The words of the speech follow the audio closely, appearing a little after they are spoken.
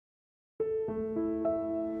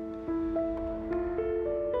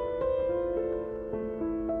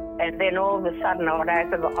And then all of a sudden I would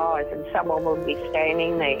open my eyes and someone would be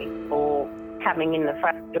standing there or coming in the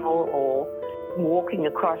front door or walking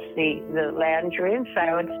across the lounge room.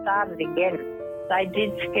 So it started again. They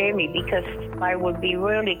did scare me because they would be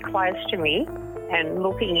really close to me and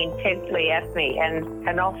looking intently at me,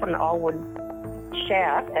 and often I would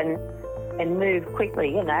shout and move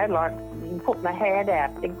quickly, like put my hand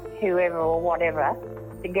out to whoever or whatever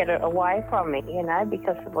to get it away from me,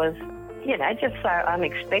 because it was, just so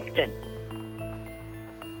unexpected.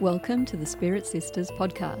 Welcome to the Spirit Sisters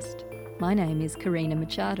podcast. My name is Karina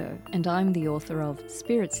Machado and I'm the author of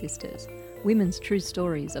Spirit Sisters, Women's True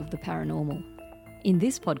Stories of the Paranormal. In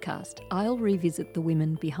this podcast, I'll revisit the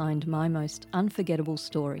women behind my most unforgettable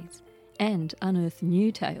stories and unearth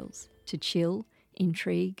new tales to chill,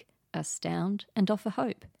 intrigue, astound and offer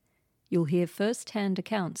hope. You'll hear first-hand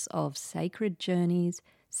accounts of sacred journeys,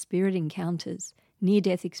 spirit encounters,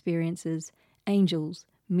 near-death experiences, angels,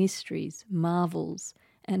 mysteries, marvels,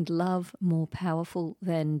 and love more powerful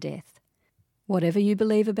than death. Whatever you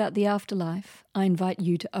believe about the afterlife, I invite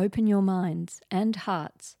you to open your minds and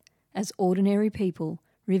hearts as ordinary people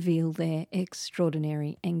reveal their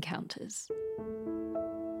extraordinary encounters.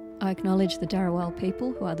 I acknowledge the Darawal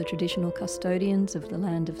people, who are the traditional custodians of the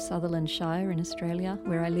land of Sutherland Shire in Australia,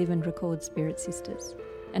 where I live and record Spirit Sisters,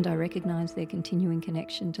 and I recognise their continuing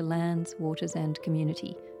connection to lands, waters and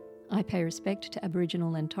community. I pay respect to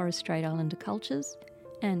Aboriginal and Torres Strait Islander cultures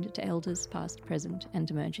and to elders past, present and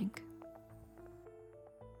emerging.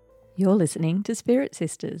 You're listening to Spirit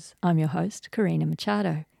Sisters. I'm your host, Karina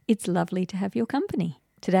Machado. It's lovely to have your company.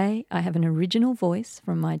 Today, I have an original voice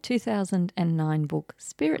from my 2009 book,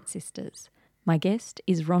 Spirit Sisters. My guest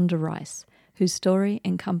is Rhonda Rice, whose story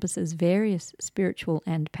encompasses various spiritual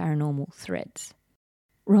and paranormal threads.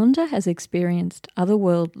 Rhonda has experienced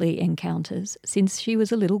otherworldly encounters since she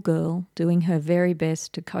was a little girl, doing her very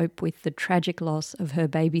best to cope with the tragic loss of her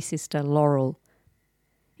baby sister, Laurel.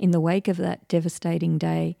 In the wake of that devastating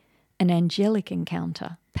day, an angelic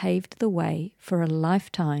encounter paved the way for a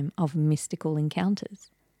lifetime of mystical encounters.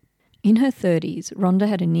 In her 30s, Rhonda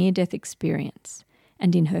had a near-death experience,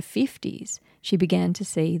 and in her 50s, she began to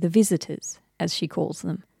see the visitors, as she calls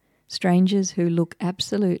them, strangers who look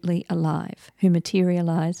absolutely alive, who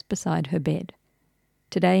materialise beside her bed.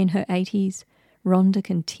 Today, in her 80s, Rhonda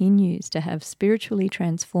continues to have spiritually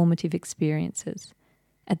transformative experiences.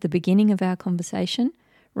 At the beginning of our conversation,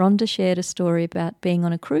 Rhonda shared a story about being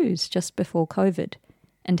on a cruise just before COVID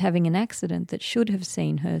and having an accident that should have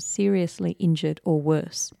seen her seriously injured or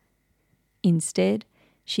worse. Instead,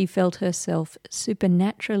 she felt herself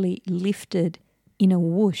supernaturally lifted in a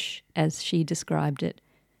whoosh, as she described it,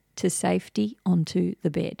 to safety onto the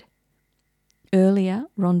bed. Earlier,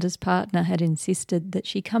 Rhonda's partner had insisted that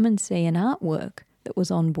she come and see an artwork that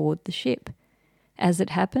was on board the ship. As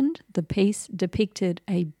it happened, the piece depicted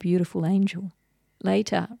a beautiful angel.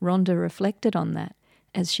 Later, Rhonda reflected on that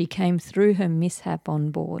as she came through her mishap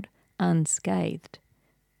on board, unscathed.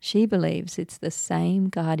 She believes it's the same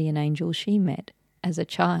guardian angel she met as a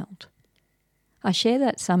child. I share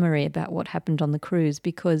that summary about what happened on the cruise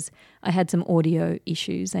because I had some audio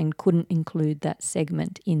issues and couldn't include that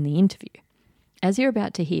segment in the interview. As you're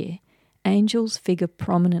about to hear, angels figure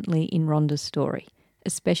prominently in Rhonda's story,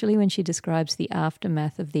 especially when she describes the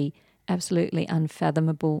aftermath of the absolutely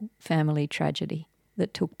unfathomable family tragedy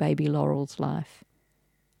that took baby Laurel's life.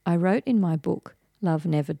 I wrote in my book, Love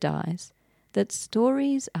Never Dies, that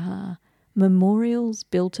stories are memorials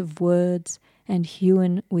built of words and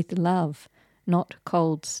hewn with love, not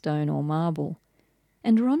cold stone or marble.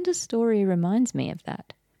 And Rhonda's story reminds me of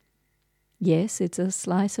that. Yes, it's a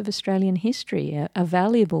slice of Australian history, a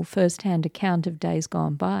valuable first-hand account of days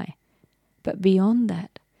gone by. But beyond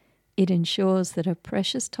that, it ensures that a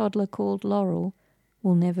precious toddler called Laurel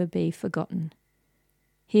will never be forgotten.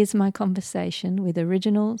 Here's my conversation with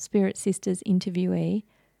original Spirit Sisters interviewee,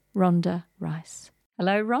 Rhonda Rice.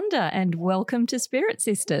 Hello, Rhonda, and welcome to Spirit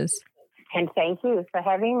Sisters. And thank you for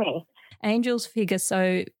having me. Angels figure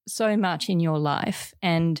so much in your life,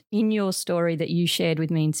 and in your story that you shared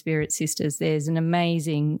with me in Spirit Sisters, there's an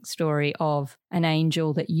amazing story of an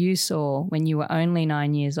angel that you saw when you were only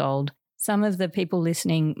 9 years old. Some of the people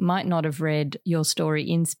listening might not have read your story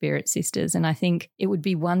in Spirit Sisters, and I think it would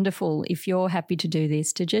be wonderful, if you're happy to do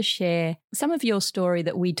this, to just share some of your story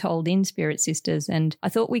that we told in Spirit Sisters. And I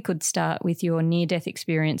thought we could start with your near-death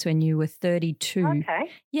experience when you were 32.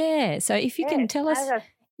 Okay. Yeah, so if you can tell us...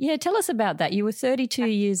 Yeah, tell us about that. You were 32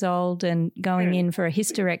 years old and going in for a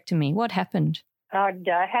hysterectomy. What happened? I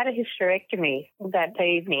had a hysterectomy that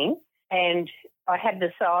evening, and I had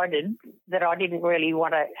decided that I didn't really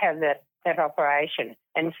want to have that that operation.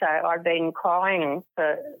 And so I'd been crying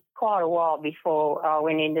for quite a while before I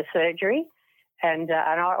went into surgery, and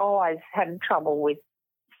I always had trouble with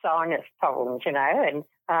sinus problems,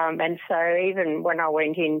 and so even when I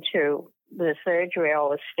went into the surgery, I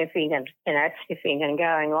was sniffing and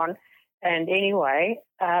going on. And anyway,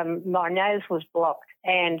 my nose was blocked,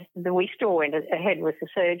 and we still went ahead with the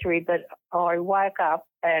surgery, but I woke up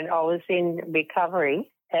and I was in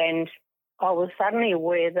recovery, and I was suddenly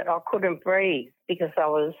aware that I couldn't breathe because I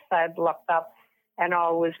was so blocked up, and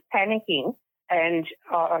I was panicking, and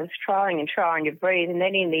I was trying to breathe, and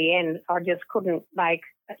then in the end I just couldn't I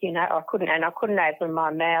couldn't open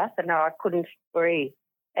my mouth, and I couldn't breathe.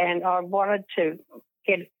 And I wanted to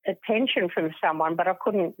get attention from someone, but I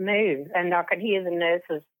couldn't move. And I could hear the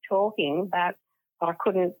nurses talking, but I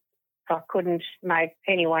couldn't make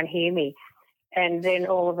anyone hear me. And then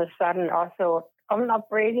all of a sudden I thought, I'm not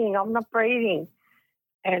breathing.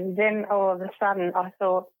 And then all of a sudden I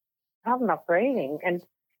thought, I'm not breathing. And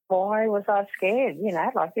why was I scared?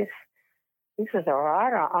 Like this is all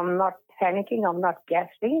right. I'm not panicking. I'm not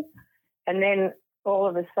gasping. And then all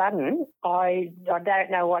of a sudden, I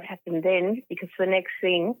don't know what happened then, because the next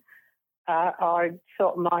thing I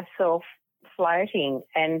felt myself floating,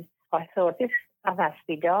 and I thought, I must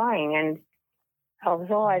be dying. And I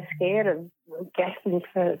was always scared of gasping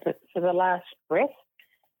for the last breath.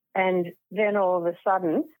 And then all of a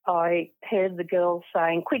sudden, I heard the girls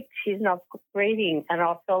saying, quick, she's not breathing. And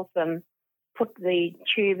I felt them put the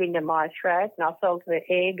tube into my throat, and I felt the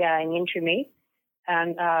air going into me.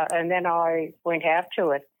 And then I went out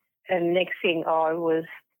to it, and next thing I was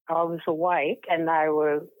awake, and they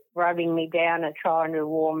were rubbing me down and trying to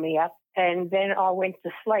warm me up. And then I went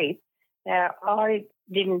to sleep. Now, I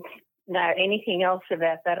didn't know anything else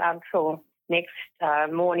about that until next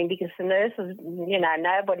morning, because the nurses,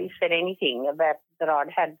 nobody said anything about that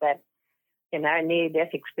I'd had that,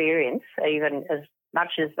 near-death experience, even as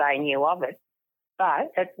much as they knew of it.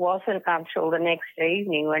 But it wasn't until the next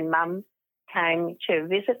evening when Mum came to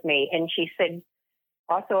visit me, and she said,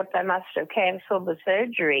 I thought they must have cancelled the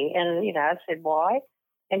surgery. And, I said, why?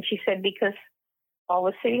 And she said, because I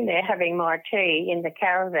was sitting there having my tea in the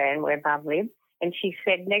caravan where Mum lived, and she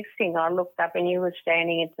said, next thing I looked up and you were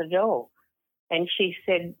standing at the door. And she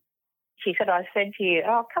said, I said to you,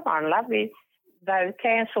 oh, come on, lovey, they've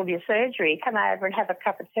cancelled your surgery. Come over and have a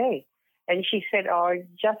cup of tea. And she said, I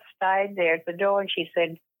just stayed there at the door, and she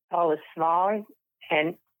said, I was smiling,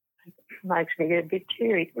 and makes me get a bit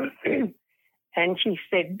teary. And she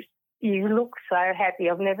said, you look so happy.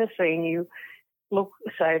 I've never seen you look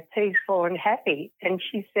so peaceful and happy. And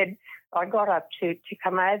she said, I got up to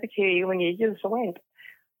come over to you when you just went.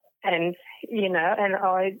 And, and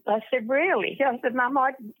I said, really? I said, Mum,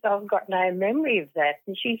 I've got no memory of that.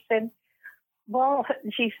 And she said, well,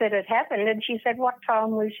 it happened. And she said, what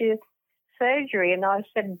time was your surgery? And I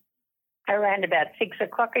said, around about 6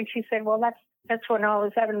 o'clock. And she said, well, that's when I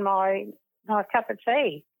was having my cup of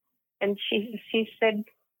tea. And she said,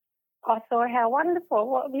 I thought, how wonderful.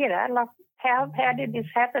 Well, like, how did this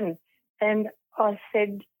happen? And I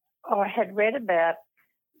said, I had read about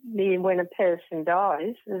when a person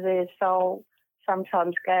dies, their soul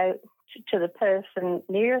sometimes go to the person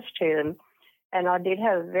nearest to them. And I did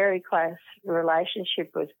have a very close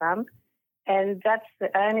relationship with Mum. And that's the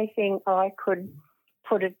only thing I could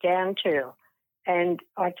put it down to. And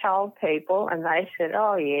I told people, and they said,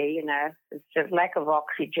 oh, yeah, it's a lack of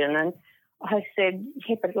oxygen. And I said,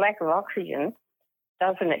 yeah, but lack of oxygen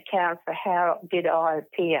doesn't account for how did I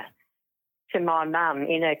appear to my mum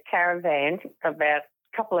in a caravan about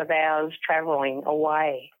a couple of hours travelling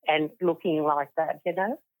away and looking like that,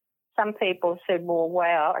 Some people said, well,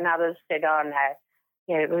 wow, and others said, oh,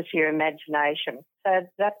 no, it was your imagination. So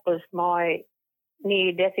that was my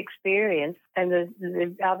near-death experience. And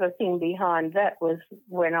the other thing behind that was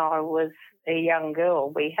when I was a young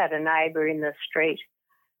girl, we had a neighbour in the street,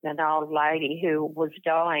 an old lady who was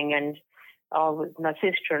dying, and my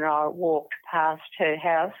sister and I walked past her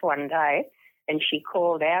house one day, and she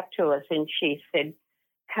called out to us and she said,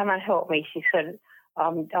 come and help me. She said,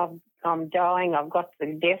 I'm dying, I've got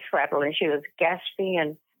the death rattle. And she was gasping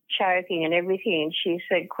and choking and everything. And she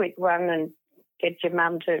said, quick, run and get your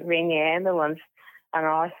mum to ring the ambulance. And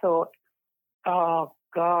I thought, oh,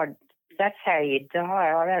 God, that's how you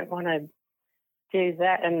die. I don't want to do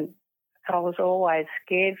that. And I was always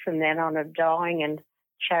scared from then on of dying and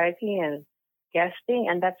choking and gasping.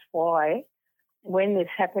 And that's why when this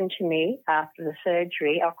happened to me after the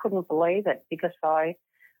surgery, I couldn't believe it, because I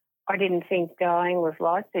didn't think dying was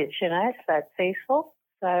like this, so peaceful.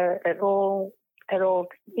 So it all had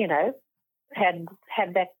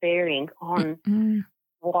that bearing on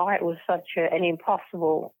why it was such an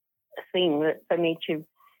impossible thing that for me to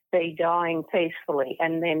be dying peacefully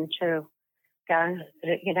and then to go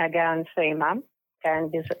and see Mum, go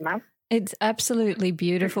and visit Mum. It's absolutely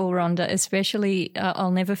beautiful, Rhonda, especially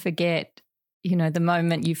I'll never forget, the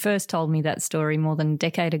moment you first told me that story more than a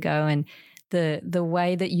decade ago, and the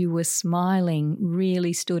way that you were smiling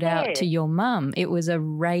really stood out to your mum. It was a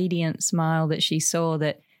radiant smile that she saw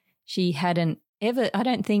that she hadn't ever, I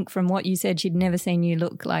don't think from what you said, she'd never seen you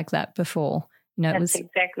look like that before. That's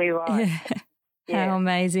exactly right. Yeah. How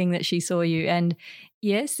amazing that she saw you. And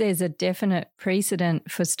yes, there's a definite precedent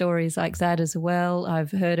for stories like that as well.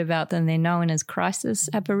 I've heard about them. They're known as crisis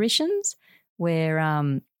apparitions, where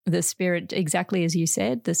the spirit, exactly as you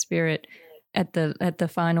said, the spirit at the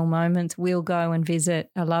final moments will go and visit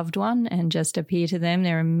a loved one and just appear to them.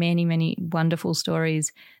 There are many, many wonderful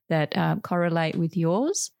stories that correlate with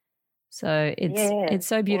yours. So it's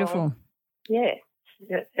so beautiful. Well,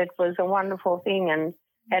 it was a wonderful thing, and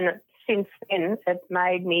since then it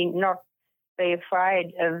made me not be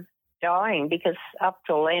afraid of dying, because up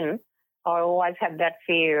till then I always had that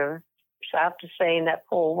fear of, after seeing that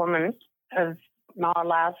poor woman, of my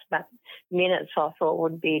last minutes I thought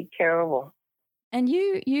would be terrible. And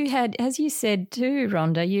you had, as you said too,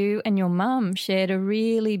 Rhonda, you and your mum shared a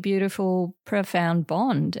really beautiful, profound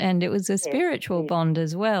bond, and it was a spiritual bond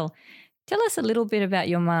as well. Tell us a little bit about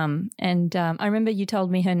your mum. And I remember you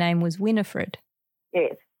told me her name was Winifred.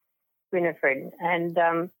 Yes, Winifred. And,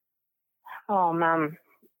 Mum,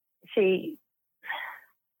 she,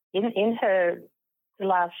 in her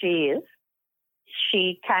last years,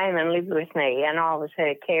 she came and lived with me, and I was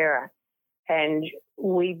her carer. And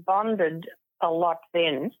we bonded a lot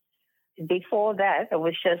then. Before that, it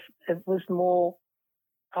was more,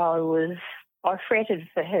 I fretted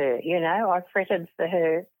for her, I fretted for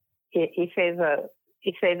her if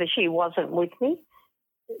ever she wasn't with me.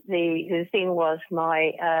 The thing was,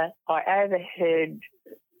 I overheard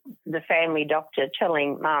the family doctor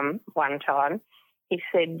telling Mum one time, he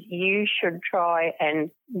said, you should try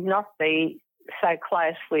and not be so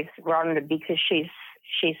close with Rhonda, because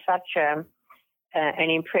she's such an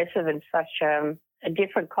impressive and such a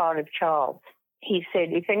different kind of child. He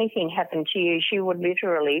said, if anything happened to you, she would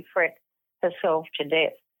literally fret herself to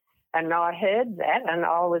death. And I heard that, and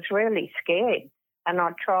I was really scared. And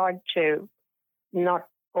I tried to not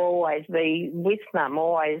always be with Mum,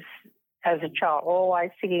 always as a child,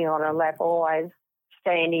 always sitting on her lap, always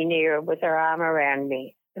standing near her with her arm around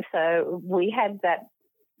me. So we had that,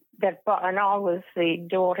 and I was the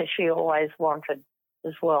daughter she always wanted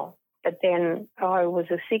as well. But then I was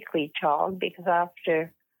a sickly child, because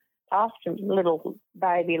after little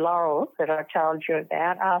baby Laurel that I told you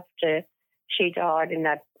about, after she died in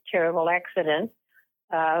that terrible accident,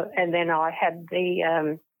 and then I had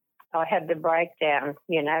the breakdown,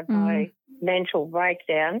 my mental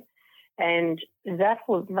breakdown, and that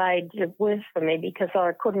made it worse for me, because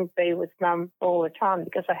I couldn't be with Mum all the time,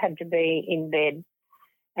 because I had to be in bed.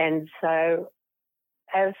 And so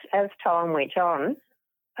as time went on,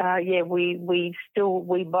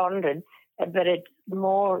 we bonded, but it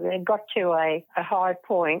got to a high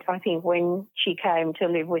point, I think, when she came to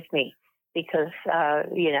live with me, because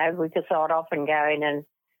because I'd often go in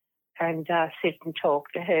and sit and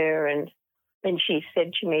talk to her, and then she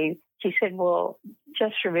said to me, well,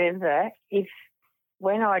 just remember, if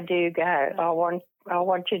when I do go, I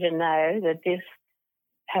want you to know that this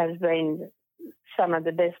has been some of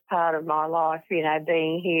the best part of my life,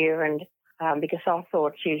 being here, and because I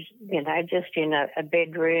thought she's, just in a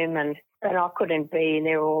bedroom, and I couldn't be in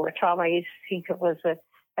there all the time. I used to think it was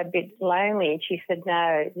a bit lonely. And she said,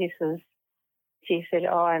 no, she said,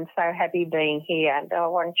 oh, I'm so happy being here, and I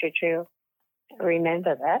want you to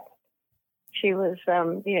remember that. She was, I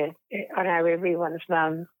know everyone's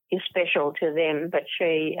mum is special to them, but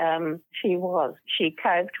she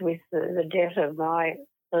coped with the death of my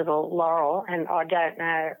little Laurel, and I don't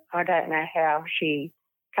know how she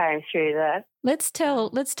came through that. Let's tell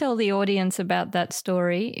the audience about that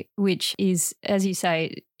story, which is, as you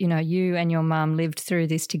say, you and your mum lived through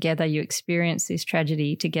this together. You experienced this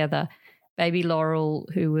tragedy together. Baby Laurel,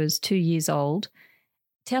 who was 2 years old.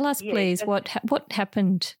 Tell us, please, what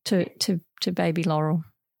happened to baby Laurel?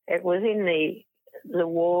 It was in the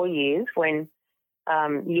war years when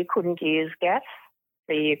you couldn't use gas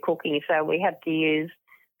for your cooking, so we had to use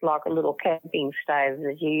like a little camping stove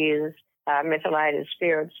that you use methylated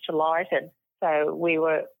spirits to light it. So we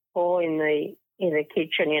were all in the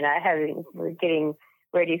kitchen, getting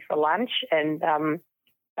ready for lunch, and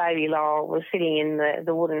baby Laurel was sitting in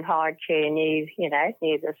the wooden high chair near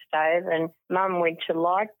the stove, and Mum went to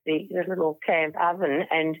light the little camp oven,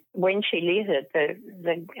 and when she lit it,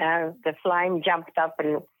 the flame jumped up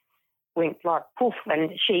and went like poof,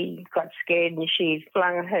 and she got scared and she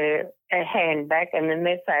flung her hand back, and the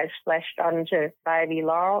metho splashed onto baby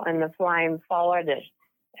Laurel, and the flame followed it,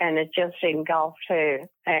 and it just engulfed her,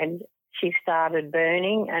 and she started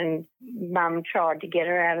burning, and Mum tried to get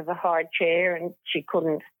her out of the high chair and she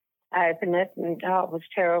couldn't open it, and it was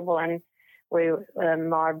terrible. And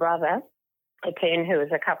my brother, Ken, who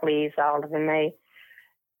was a couple of years older than me,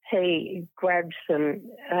 he grabbed some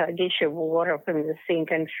dish of water from the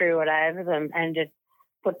sink and threw it over them, and it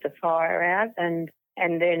put the fire out. And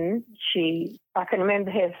then I can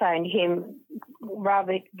remember her saying to him,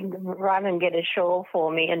 rather than get a shawl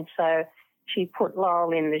for me, and so she put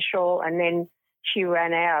Laurel in the shawl, and then she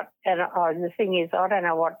ran out. And the thing is, I don't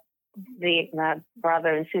know what my brother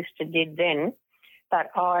and sister did then, but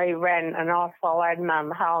I ran and I followed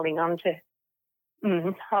Mum, holding onto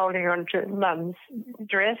Mum's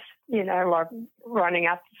dress, like running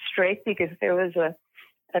up the street, because there was a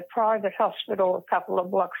private hospital a couple of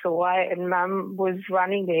blocks away, and Mum was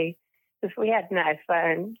running there because we had no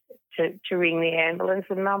phone to ring the ambulance,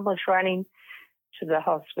 and Mum was running to the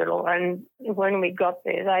hospital. And when we got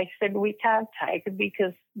there, they said, we can't take it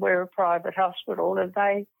because we're a private hospital, and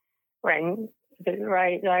they rang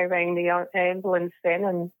the ambulance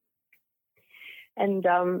then, and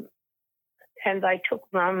they took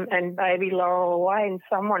Mum and baby Laurel away, and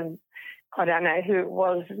someone, I don't know who it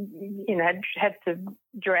was, had to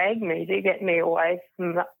drag me to get me away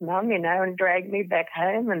from Mum, and drag me back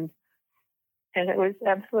home, and it was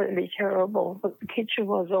absolutely terrible. But the kitchen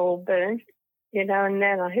was all burnt, and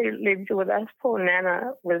Nana, who lived with us, poor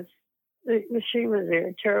Nana, she was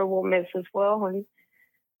a terrible mess as well. And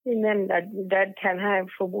then Dad came home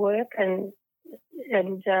from work, and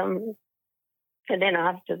then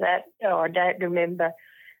after that, I don't remember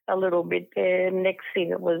a little bit there. Next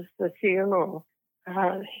thing, it was the funeral.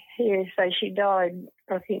 So she died,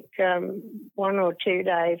 I think, 1 or 2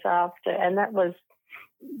 days after, and that was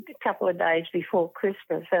a couple of days before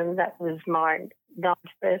Christmas, and that was my 9th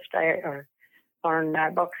birthday on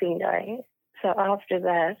Boxing Day. So after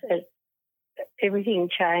that, everything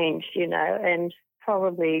changed, and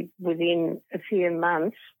probably within a few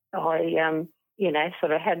months, I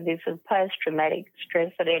sort of had this post-traumatic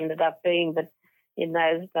stress that ended up being, but in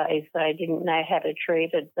those days they didn't know how to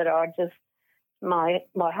treat it. But my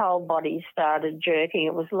whole body started jerking.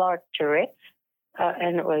 It was like Tourette's,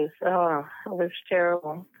 and it was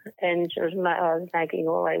terrible. And I was making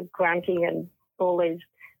all those grunting and all these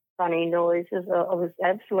funny noises. I was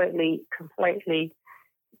absolutely, completely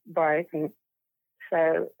broken.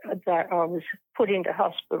 So I was put into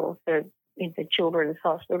hospital in the children's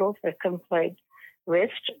hospital for complete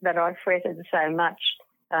rest, but I fretted so much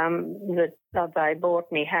that they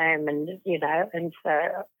brought me home, and so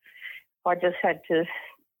I just had to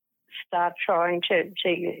start trying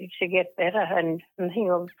to get better. And I think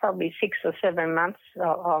it was probably 6 or 7 months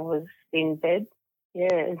I was in bed.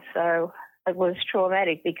 Yeah, and so it was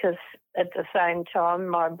traumatic because at the same time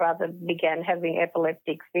my brother began having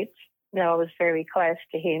epileptic fits. I was very close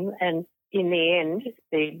to him, and in the end,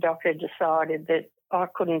 the doctor decided that I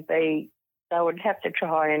couldn't be. They would have to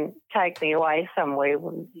try and take me away somewhere,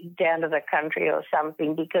 down to the country or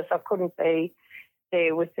something, because I couldn't be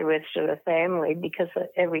there with the rest of the family, because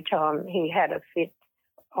every time he had a fit,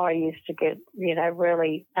 I used to get,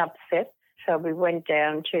 really upset. So we went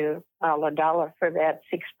down to Ulladulla for about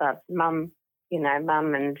 6 months. Mum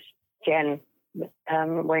and Jan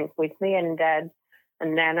went with me, and Dad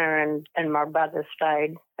and Nana and my brother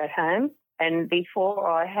stayed at home. And before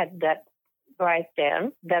I had that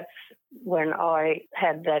breakdown, that's when I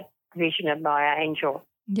had that vision of my angel.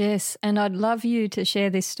 Yes, and I'd love you to share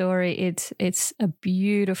this story. It's a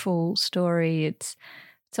beautiful story. It's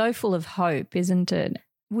so full of hope, isn't it?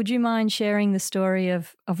 Would you mind sharing the story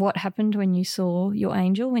of what happened when you saw your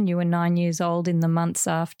angel when you were 9 years old, in the months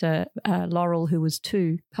after Laurel, who was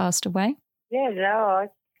 2, passed away? Yeah,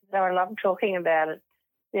 I love talking about it.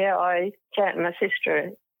 Yeah, my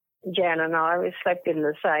sister Jan and I slept in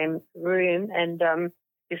the same room, and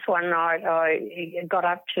this one night I got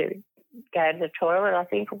up to go to the toilet, I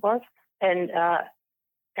think it was, and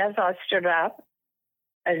as I stood up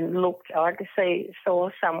and looked, I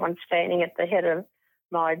saw someone standing at the head of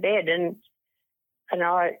my bed, and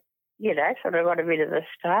I, sort of got a bit of a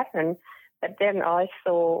start, but then I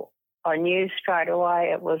knew straight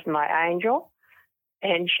away it was my angel,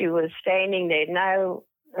 and she was standing there, no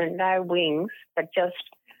wings, but just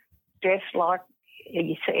dressed like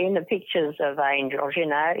you see in the pictures of angels, in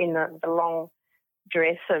the long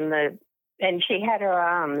dress and she had her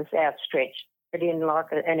arms outstretched, but in like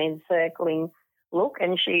an encircling look,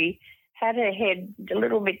 and she had her head a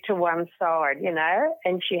little bit to one side,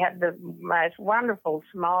 and she had the most wonderful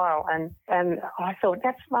smile, and I thought,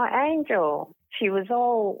 that's my angel. She was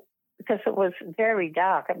all, because it was very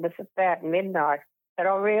dark, it was about midnight, but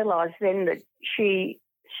I realised then that she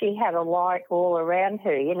had a light all around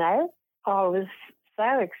her, I was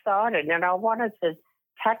so excited and I wanted to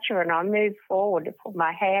touch her, and I moved forward to put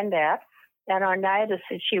my hand out, and I noticed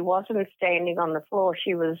that she wasn't standing on the floor,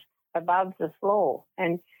 she was above the floor,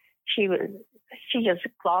 and she just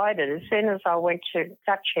glided. As soon as I went to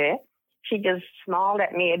touch her, she just smiled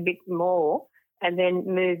at me a bit more and then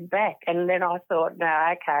moved back. And then I thought,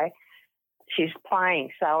 no, okay, she's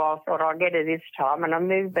playing. So I thought, I'll get her this time. And I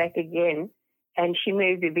moved back again, and she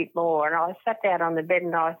moved a bit more. And I sat down on the bed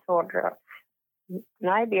and I thought,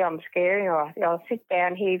 maybe I'm scaring her. I'll sit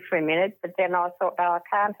down here for a minute. But then I thought, no, I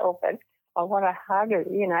can't help it. I want to hug her,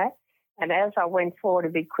 And as I went forward a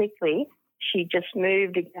bit quickly, she just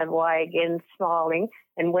moved away again, smiling,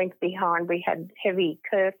 and went behind. We had heavy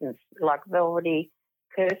curtains, like velvety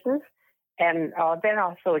curtains. And then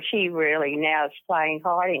I thought, she really now is playing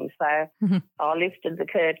hiding. So I lifted the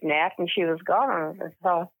curtain out and she was gone.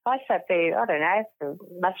 So I sat there, I don't know, it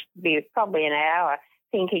must be probably an hour,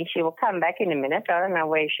 thinking she will come back in a minute. I don't know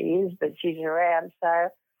where she is, but she's around. So,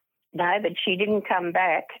 no, but she didn't come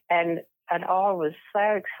back. And I was so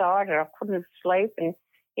excited, I couldn't sleep. And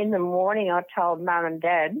in the morning I told Mum and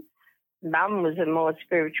Dad. Mum was a more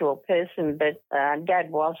spiritual person, but Dad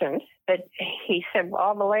wasn't. But he said,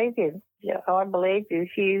 well, I believe you. I believe you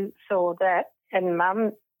if you saw that. And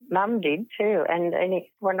Mum did too. And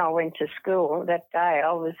when I went to school that day,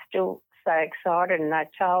 I was still so excited, and I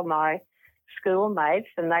told my schoolmates,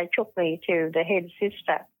 and they took me to the head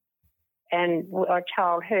sister. And I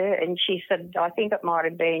told her, and she said, I think it might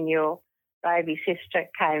have been your baby sister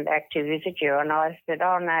came back to visit you. And I said,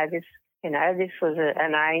 oh, no, this was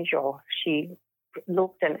an angel. She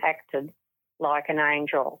looked and acted like an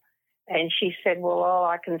angel. And she said, well, all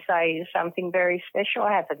I can say is something very special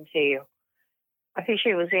happened to you. I think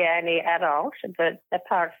she was the only adult, but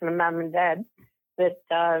apart from Mum and Dad, that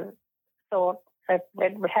thought that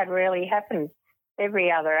it had really happened.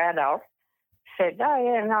 Every other adult said, oh,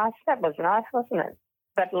 yeah, nice, that was nice, wasn't it?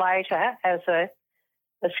 But later, as a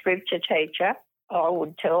scripture teacher, I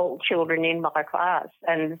would tell children in my class,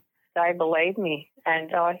 and they believed me.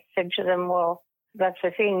 And I said to them, well, that's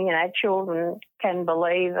the thing, children can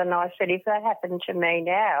believe. And I said, if that happened to me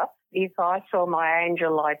now, if I saw my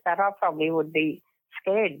angel like that, I probably would be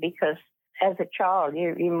scared, because as a child,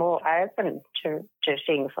 you're more open to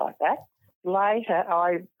things like that. Later,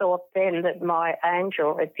 I thought then that my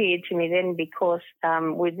angel appeared to me then, because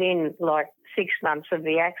within like 6 months of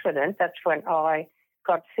the accident, that's when I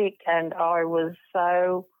got sick, and I was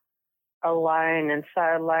so alone and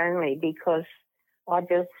so lonely, because I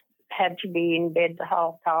just had to be in bed the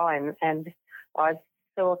whole time. And I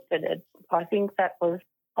thought that I think that was,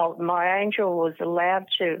 my angel was allowed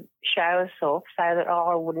to show herself so that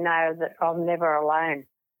I would know that I'm never alone.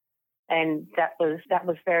 And that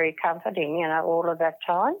was very comforting, all of that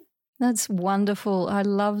time. That's wonderful. I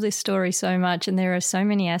love this story so much, and there are so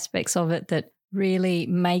many aspects of it that really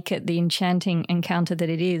make it the enchanting encounter that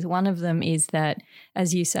it is. One of them is that,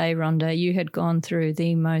 as you say, Rhonda, you had gone through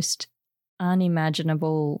the most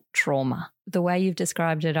unimaginable trauma. The way you've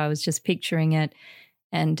described it, I was just picturing it,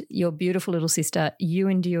 and your beautiful little sister, you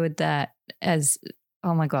endured that as,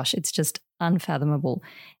 oh my gosh, it's just unfathomable.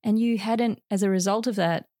 And you hadn't, as a result of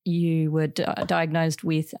that, you were diagnosed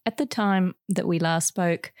with, at the time that we last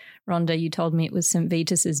spoke, Rhonda, you told me it was St.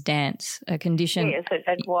 Vitus's dance, a condition. Yes,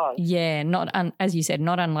 it was. Yeah, as you said,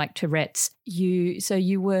 not unlike Tourette's. So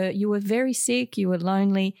you were very sick, you were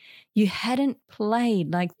lonely, you hadn't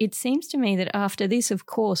played. Like, it seems to me that after this, of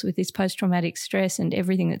course, with this post-traumatic stress and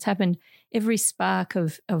everything that's happened, every spark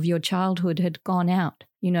of your childhood had gone out,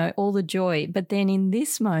 all the joy. But then in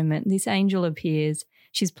this moment, this angel appears.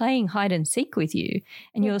 She's playing hide and seek with you,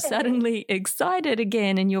 and you're suddenly excited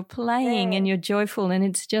again, and you're playing and you're joyful, and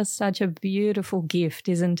it's just such a beautiful gift,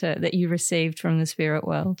 isn't it, that you received from the spirit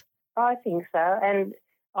world? I think so. And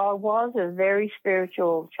I was a very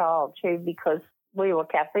spiritual child too, because we were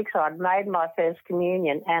Catholics. I'd made my first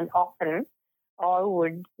communion, and often I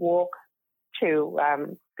would walk to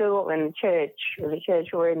school and church. The church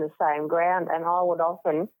were in the same ground, and I would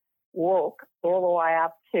often walk all the way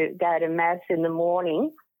up to go to Mass in the morning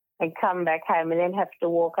and come back home, and then have to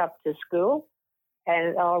walk up to school.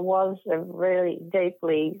 And I was a really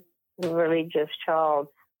deeply religious child.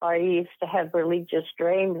 I used to have religious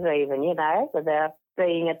dreams even, about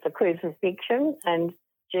being at the crucifixion, and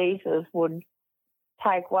Jesus would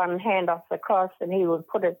take one hand off the cross and he would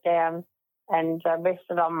put it down and rest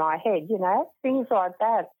it on my head, things like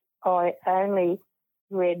that. I only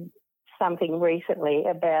read something recently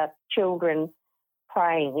about children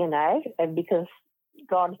praying, and because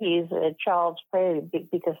God hears a child's prayer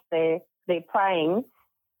because they're praying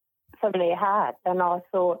from their heart. And I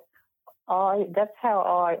thought, that's how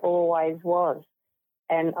I always was.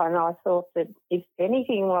 And I thought that if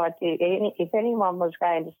anything like if anyone was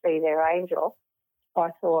going to see their angel, I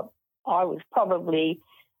thought I was probably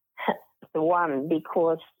the one,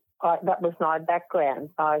 because that was my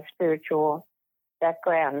background. My spiritual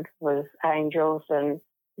background was angels and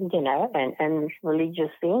religious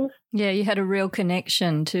things. Yeah, you had a real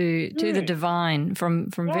connection to the divine from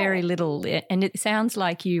very little. And it sounds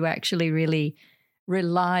like you actually really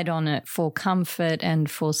relied on it for comfort and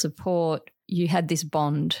for support. You had this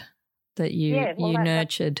bond that you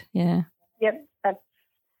nurtured. Yeah. Yep,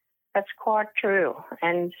 that's quite true.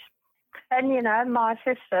 And my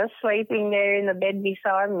sister sleeping there in the bed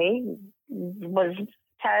beside me was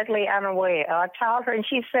totally unaware. I told her, and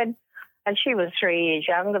she said, and she was 3 years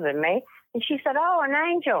younger than me, and she said, "Oh, an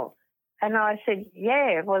angel." And I said,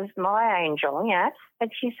 "Yeah, it was my angel, yeah."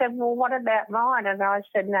 And she said, "Well, what about mine?" And I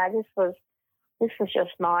said, "No, this was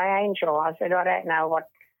just my angel." I said, I don't know.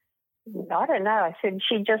 I said,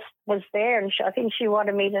 she just was there, and I think she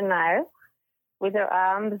wanted me to know, with her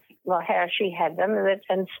arms, like how she had them,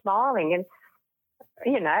 and smiling.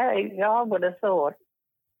 And, I would have thought,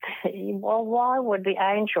 well, why would the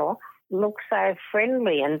angel look so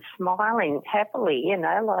friendly and smiling happily,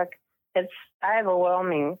 like it's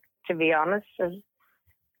overwhelming, to be honest.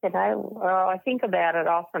 I think about it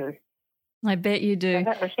often. I bet you do. So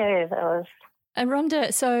that was. And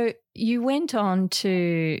Rhonda, so you went on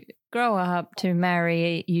to grow up, to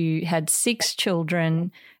marry. You had 6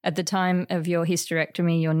 children. At the time of your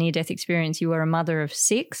hysterectomy, your near-death experience, you were a mother of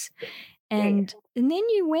 6. And then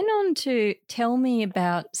you went on to tell me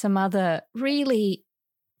about some other really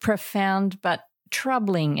profound but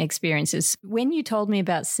troubling experiences. When you told me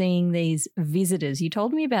about seeing these visitors, you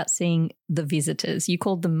told me about seeing the visitors. You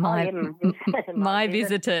called them my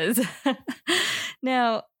visitors.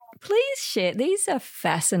 Now, please share. These are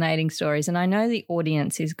fascinating stories, and I know the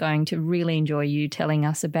audience is going to really enjoy you telling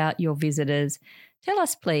us about your visitors. Tell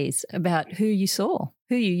us, please, about who you saw,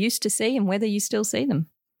 who you used to see, and whether you still see them.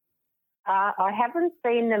 I haven't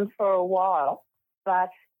seen them for a while, but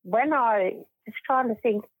when I was trying to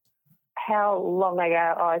think how long ago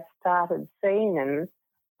I started seeing them,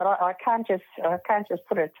 but I can't just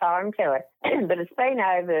put a time to it. But it's been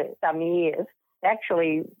over some years.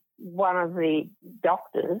 Actually, one of the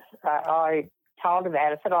doctors I told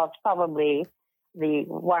about it said, "Oh, it's probably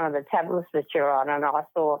one of the tablets that you're on," and I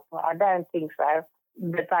thought, well, I don't think so.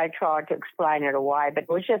 But they tried to explain it away. But it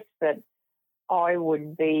was just that I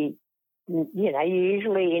would be,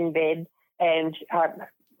 usually in bed, and I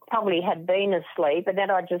probably had been asleep, and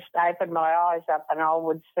then I just opened my eyes up and I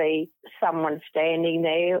would see someone standing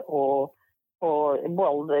there, or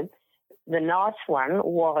the nice one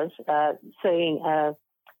was seeing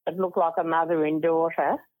it looked like a mother and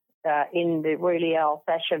daughter in the really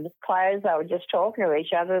old-fashioned clothes. They were just talking to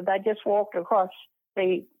each other. They just walked across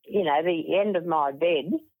the end of my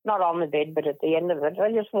bed, not on the bed, but at the end of it.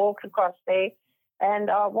 They just walked across there,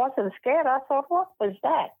 and I wasn't scared. I thought, what was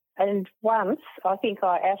that? And once, I think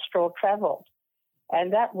I astral travelled,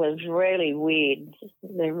 and that was really weird,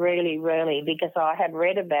 really, really, because I had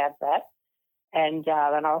read about that, and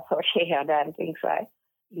I thought, I don't think so.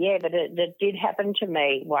 Yeah, but it did happen to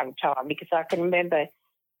me one time, because I can remember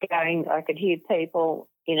I could hear people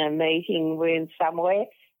in a meeting room somewhere,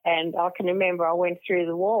 and I can remember I went through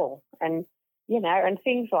the wall, and, and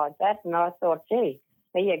things like that, and I thought, gee,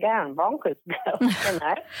 you're going bonkers,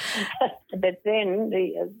 But then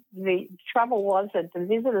the trouble was that the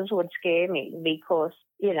visitors would scare me, because,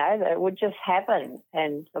 they would just happen.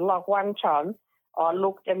 And like one time I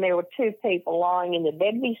looked and there were 2 people lying in the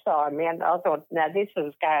bed beside me, and I thought, no, this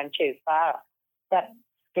was going too far. That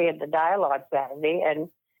scared the daylights out of me.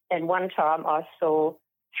 And one time I saw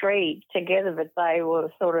 3 together, but they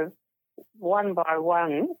were sort of one by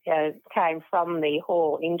one came from the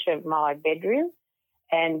hall into my bedroom.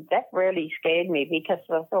 And that really scared me, because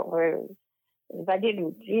I thought, they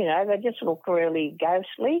didn't, they just looked really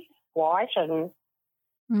ghostly, white, and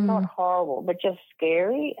not horrible, but just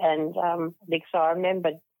scary. And because I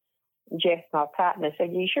remember Jeff, my partner,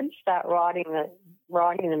 said, you should start writing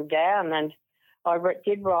them down. And I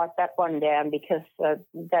did write that one down, because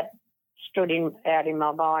that stood out in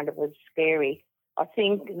my mind. It was scary. I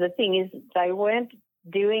think the thing is they weren't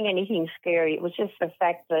doing anything scary. It was just the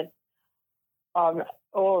fact that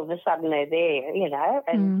all of a sudden they're there,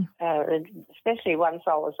 and especially once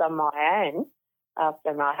I was on my own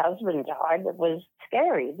after my husband died, it was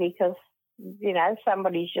scary because,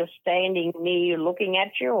 somebody's just standing near you looking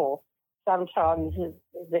at you, or sometimes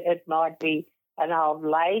it might be an old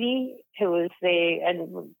lady who was there,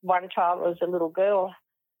 and one time it was a little girl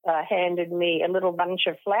handed me a little bunch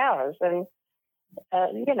of flowers, and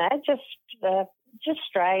just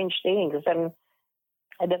strange things, and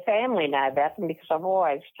the family know about them because I've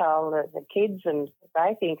always told the kids, and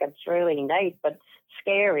they think it's really neat but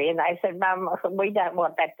scary, and they said, "Mum, we don't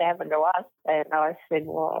want that to happen to us," and I said,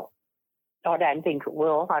 "Well, I don't think it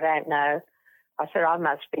will. I don't know." I said, "I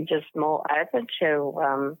must be just more open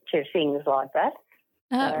to things like that."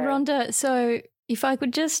 Rhonda, so if I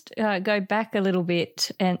could just go back a little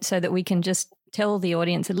bit and so that we can just tell the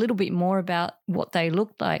audience a little bit more about what they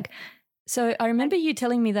looked like. So I remember you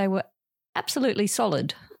telling me they were absolutely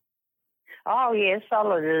solid. Oh, yeah,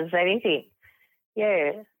 solid as anything.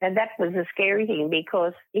 Yeah, and that was a scary thing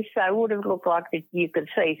because if they would have looked like that you could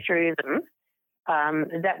see through them,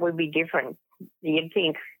 that would be different. You'd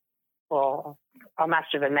think, well, I must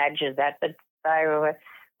have imagined that, but they were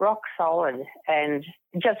rock solid and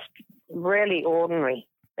just really ordinary,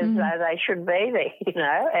 as though they should be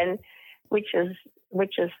there, and which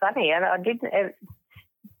is funny. And I didn't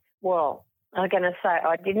I'm going to say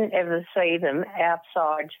I didn't ever see them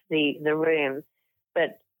outside the room,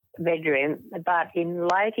 bedroom. But in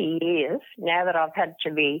later years, now that I've had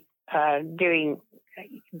to be doing,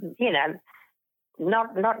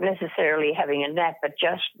 not necessarily having a nap, but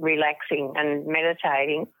just relaxing and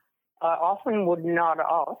meditating, I often would nod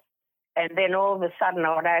off, and then all of a sudden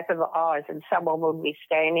I would open my eyes and someone would be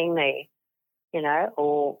standing there,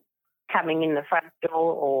 or coming in the front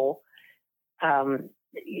door, or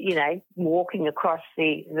walking across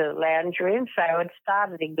the lounge room. So it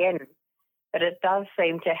started again. But it does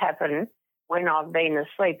seem to happen when I've been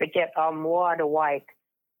asleep, but yet I'm wide awake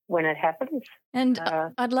when it happens. And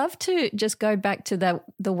I'd love to just go back to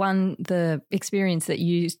the experience that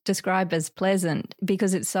you describe as pleasant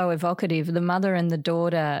because it's so evocative. The mother and the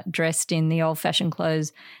daughter dressed in the old-fashioned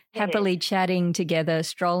clothes, happily chatting together,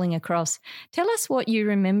 strolling across. Tell us what you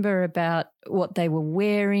remember about what they were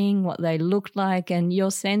wearing, what they looked like, and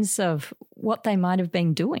your sense of what they might have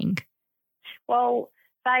been doing. Well,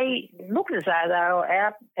 they looked as though they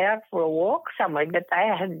were out for a walk somewhere, but they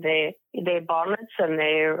had their bonnets and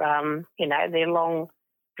their their long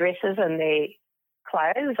dresses and their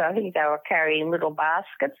clothes. I think they were carrying little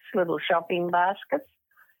baskets, little shopping baskets.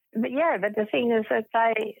 But the thing is that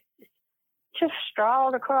they just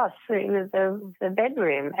strolled across the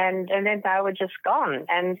bedroom and then they were just gone.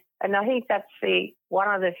 And I think that's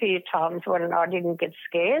one of the few times when I didn't get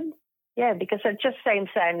scared. Yeah, because it just seemed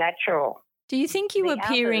so natural. Do you think you were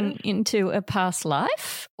peering into a past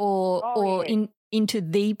life or into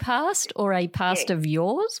the past or a past of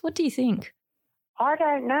yours? What do you think? I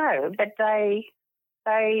don't know, but they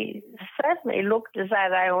certainly looked as though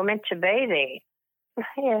they were meant to be there.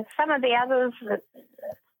 Yeah, some of the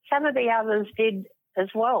others did as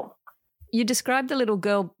well. You described the little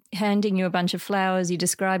girl handing you a bunch of flowers. You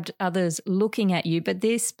described others looking at you, but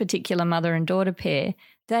this particular mother and daughter pair,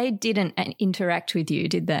 they didn't interact with you,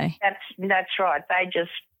 did they? That's right. They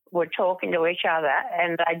just were talking to each other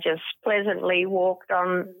and they just pleasantly walked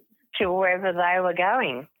on to wherever they were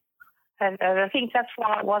going. And I think that's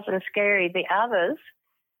why it wasn't scary. The others,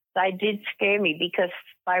 they did scare me because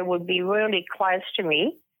they would be really close to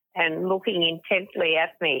me and looking intently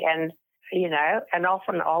at me and, and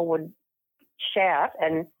often I would shout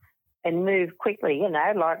and move quickly,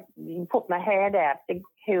 like put my hand out to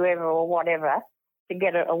whoever or whatever to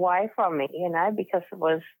get it away from me, because it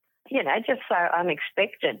was, just so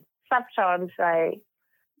unexpected. Sometimes they,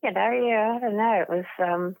 I don't know, it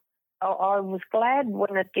was, I was glad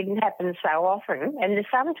when it didn't happen so often, and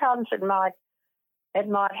sometimes it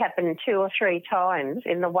might happen 2 or 3 times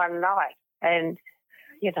in the one night, and,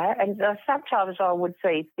 and sometimes I would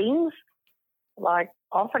see things, like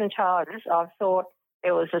oftentimes I've thought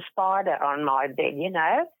there was a spider on my bed,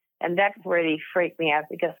 and that really freaked me out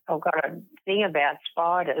because I've got a thing about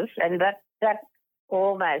spiders, and that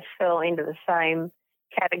almost fell into the same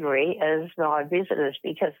category as my visitors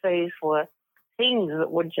because these were things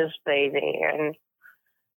that would just be there. And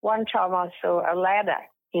one time I saw a ladder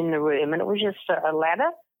in the room, and it was just a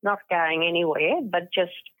ladder, not going anywhere, but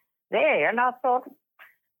just there. And I thought,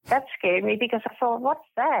 that scared me because I thought, what's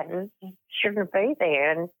that? It shouldn't be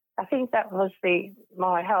there. And I think that was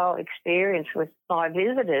my whole experience with my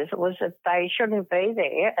visitors was that they shouldn't be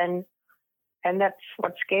there. And And that's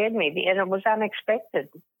what scared me, and it was unexpected.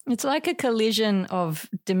 It's like a collision of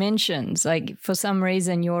dimensions. Like for some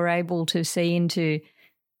reason you're able to see into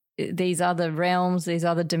these other realms, these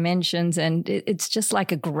other dimensions, and it's just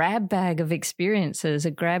like a grab bag of experiences,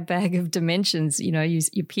 a grab bag of dimensions. You know,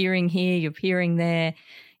 you're peering here, you're peering there,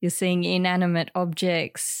 you're seeing inanimate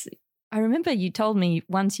objects. I remember you told me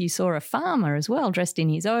once you saw a farmer as well, dressed in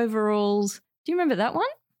his overalls. Do you remember that one?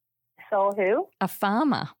 Saw who? A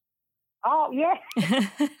farmer. Oh, yeah.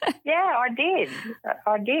 Yeah, I did.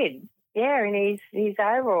 Yeah, in his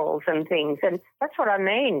overalls and things. And that's what I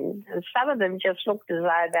mean. Some of them just looked as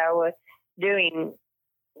though they were doing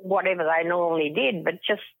whatever they normally did, but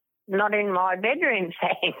just not in my bedroom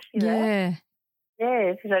settings. Yeah.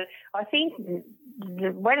 Yeah, so I think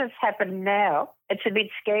when it's happened now, it's a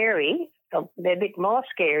bit scary. They're a bit more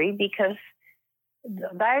scary because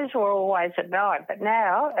those were always at night, but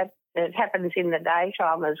now it happens in the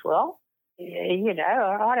daytime as well. You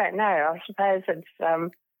know, I don't know. I suppose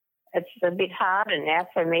it's a bit harder now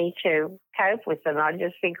for me to cope with them. I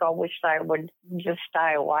just think I wish they would just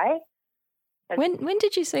stay away. But when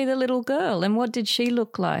did you see the little girl, and what did she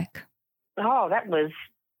look like? Oh, that was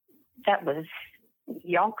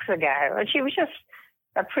yonks ago. And she was just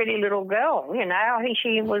a pretty little girl, you know. I think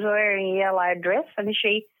she was wearing a yellow dress and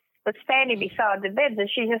she was standing beside the bed and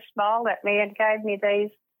she just smiled at me and gave me these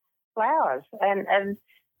flowers. And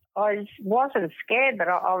I wasn't scared, but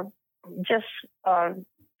I just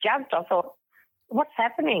jumped. I thought, what's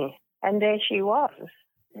happening? And there she was.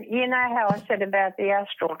 You know how I said about the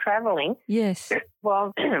astral travelling? Yes.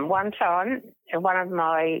 Well, one time, one of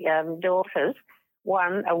my daughters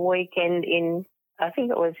won a weekend in, I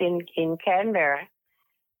think it was in Canberra,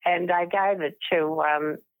 and they gave it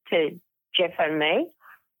to Jeff and me.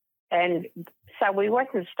 And so we went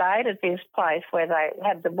and stayed at this place where they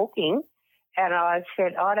had the booking, and I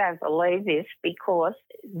said, I don't believe this because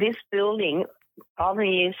this building, I'm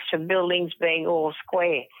used to buildings being all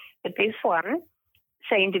square, but this one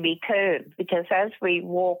seemed to be curved because as we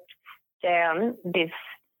walked down this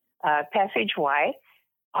passageway,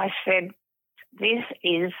 I said,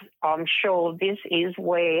 I'm sure this is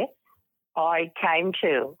where I came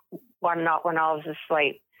to one night when I was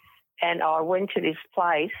asleep. And I went to this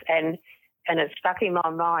place and it stuck in my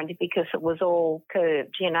mind because it was all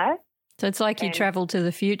curved, you know. So it's like you travelled to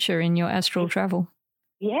the future in your astral travel.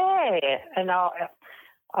 Yeah. And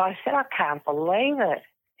I said, I can't believe it.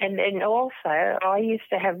 And then also I used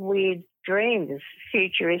to have weird dreams,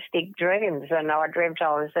 futuristic dreams, and I dreamt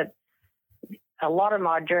I was at a lot of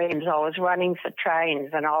my dreams I was running for trains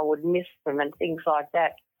and I would miss them and things like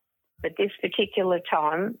that. But this particular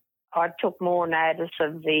time I took more notice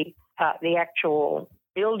of the actual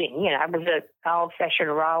building. You know, it was an old-fashioned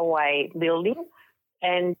railway building.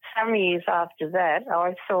 And some years after that,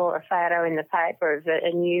 I saw a photo in the paper of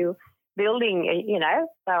a new building, you know,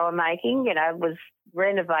 they were making, you know, was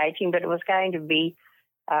renovating, but it was going to be,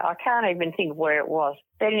 I can't even think where it was.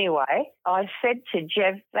 But anyway, I said to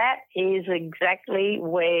Jeff, that is exactly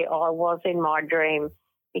where I was in my dream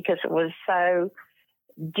because it was so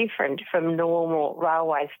different from normal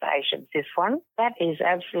railway stations, this one. That is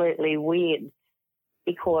absolutely weird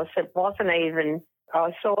because it wasn't even,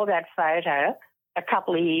 I saw that photo a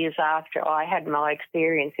couple of years after I had my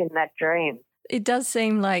experience in that dream. It does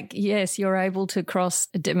seem like, yes, you're able to cross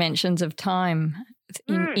dimensions of time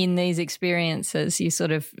in these experiences. You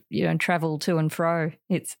sort of, you know, travel to and fro.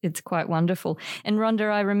 It's quite wonderful. And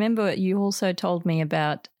Rhonda, I remember you also told me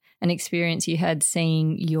about an experience you had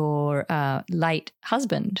seeing your late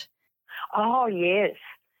husband. Oh, yes.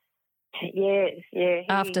 Yes, yeah.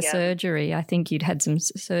 After surgery. I think you'd had some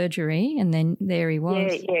surgery and then there he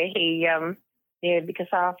was. Yeah, because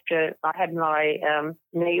after I had my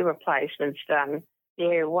knee replacements done,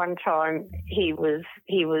 one time he was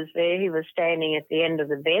there. He was standing at the end of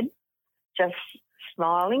the bed, just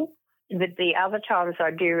smiling. But the other times I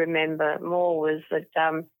do remember more was that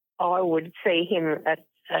I would see him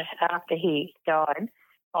after he died.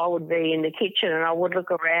 I would be in the kitchen and I would look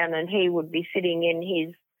around and he would be sitting in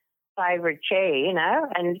his favourite chair, you know,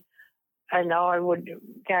 and I would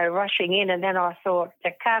go rushing in, and then I thought,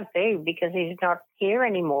 it can't be because he's not here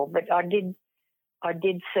anymore. But I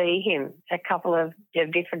did see him a couple of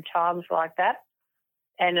different times like that.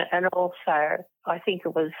 And also I think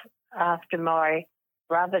it was after my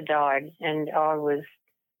brother died and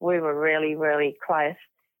we were really, really close.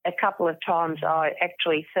 A couple of times I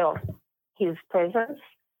actually felt his presence.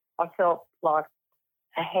 I felt like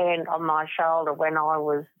a hand on my shoulder when I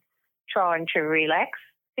was trying to relax.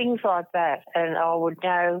 Things like that, and I would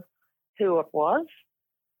know who it was.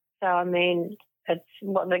 So, I mean, it's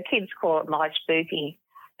what the kids call it my spooky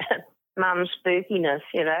mum's spookiness,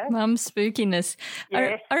 Mum's spookiness.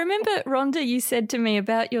 Yes. I remember, Rhonda, you said to me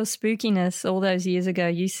about your spookiness all those years ago.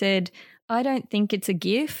 You said, I don't think it's a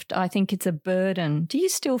gift. I think it's a burden. Do you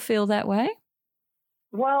still feel that way?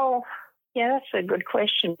 Well, yeah, that's a good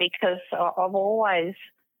question because I've always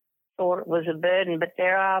thought it was a burden, but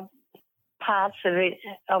there are parts of it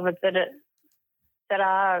that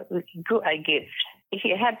are a gift. If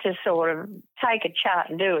you had to sort of take a chart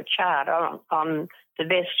and do a chart on the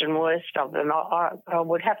best and worst of them, I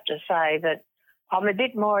would have to say that I'm a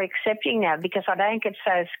bit more accepting now because I don't get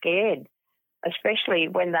so scared, especially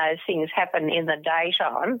when those things happen in the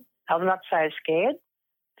daytime. I'm not so scared.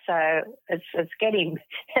 So it's getting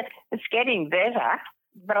it's getting better.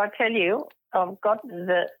 But I tell you, I've got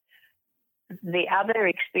the other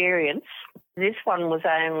experience. This one was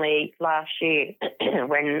only last year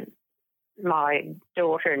when my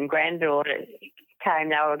daughter and granddaughter came.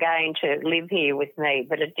 They were going to live here with me,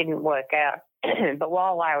 but it didn't work out. But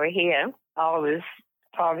while they were here, I was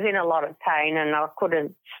in a lot of pain and I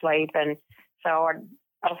couldn't sleep, and so I'd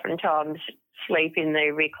oftentimes sleep in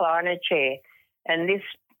the recliner chair. And this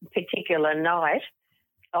particular night,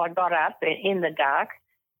 I got up in the dark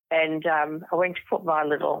and I went to put my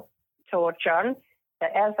little torch on. But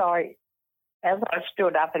as I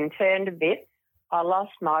stood up and turned a bit, I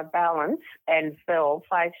lost my balance and fell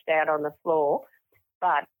face down on the floor.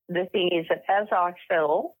 But the thing is that as I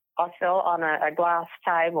fell on a glass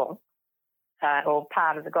table, or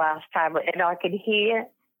part of the glass table, and I could hear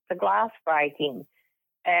the glass breaking.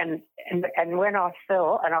 And when I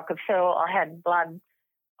fell, and I could feel I had blood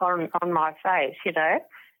on my face,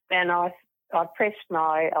 then I pressed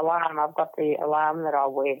my alarm. I've got the alarm that I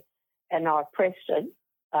wear, and I pressed it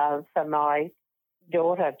for my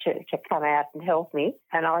daughter to come out and help me.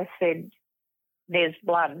 And I said, "There's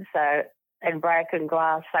blood, and broken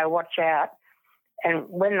glass, so watch out." And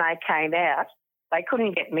when they came out, they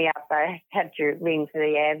couldn't get me up. They had to ring for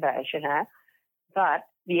the ambulance, But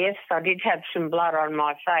yes, I did have some blood on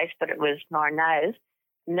my face, but it was my nose.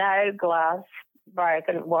 No glass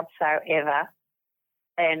broken whatsoever.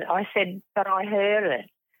 And I said, "But I heard it."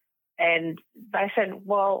 And they said,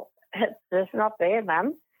 "Well, it's not there,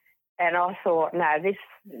 Mum." And I thought, no,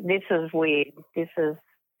 this is weird. This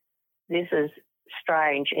is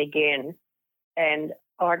strange again. And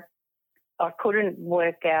I couldn't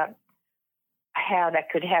work out how that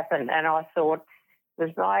could happen. And I thought, was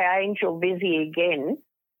my angel busy again?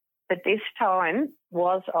 But this time,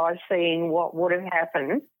 was I seeing what would have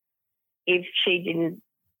happened if she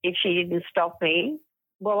didn't stop me?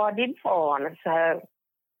 Well, I did fall on it. So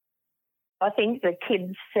I think the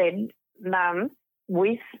kids said, "Mum,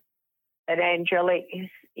 with an angelic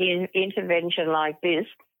intervention like this,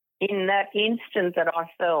 in that instant that I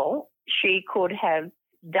fell, she could have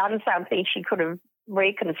done something. She could have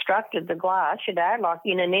reconstructed the glass, like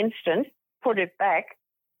in an instant, put it back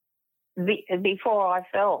before I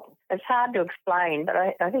fell." It's hard to explain, but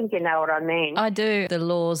I think you know what I mean. I do. The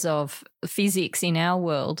laws of physics in our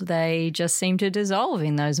world, they just seem to dissolve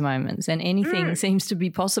in those moments and anything seems to be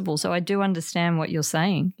possible. So I do understand what you're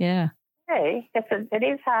saying, yeah. Yeah, it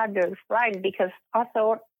is hard to explain because I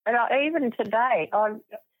thought, and even today,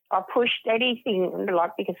 I pushed anything,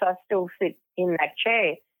 because I still sit in that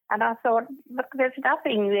chair, and I thought, look, there's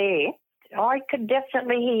nothing there. I could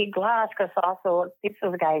definitely hear glass because I thought this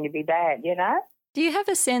was going to be bad, Do you have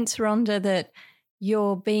a sense, Rhonda, that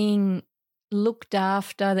you're being looked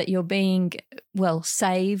after, that you're being,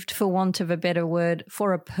 saved, for want of a better word,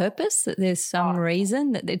 for a purpose, that there's some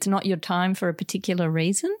reason, that it's not your time for a particular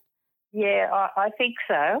reason? Yeah, I think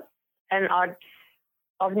so. And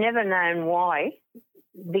I've never known why,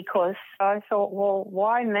 because I thought, well,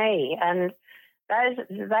 why me? And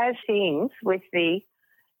those things with the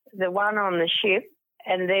one on the ship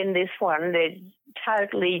and then this one, they're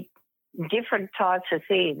totally different types of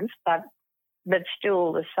things, but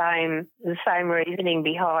still the same reasoning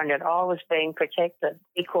behind it. I was being protected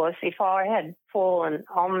because if I had fallen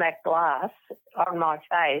on that glass on my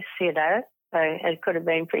face, it could have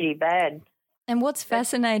been pretty bad. And what's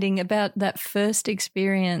fascinating about that first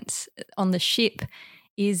experience on the ship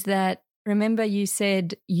is that, remember you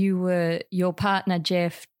said your partner,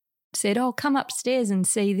 Jeff, said, "Oh, come upstairs and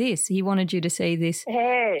see this." He wanted you to see this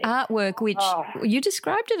artwork, which you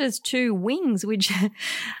described it as two wings, which,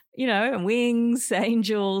 wings,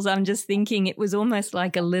 angels. I'm just thinking it was almost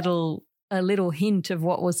like a little hint of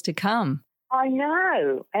what was to come. I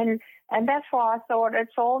know. And that's why I thought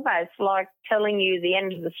it's almost like telling you the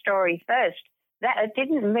end of the story first. That it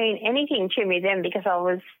didn't mean anything to me then because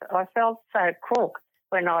I felt so crook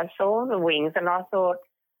when I saw the wings and I thought,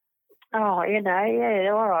 yeah,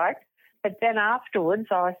 all right. But then afterwards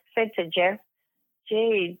I said to Jeff,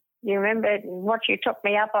 gee, you remember what you took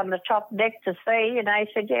me up on the top deck to see? And he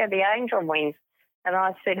said, yeah, the angel wings. And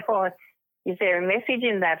I said, oh, is there a message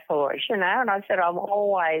in that for us, And I said, I'm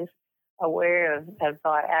always aware of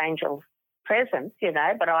my angel's presence,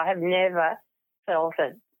 but I have never felt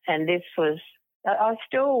it. And this was, I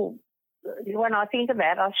still, when I think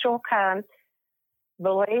about it, I still can't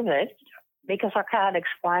believe it because I can't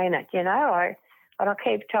explain it, And I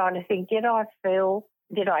keep trying to think, did I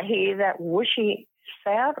hear that whooshy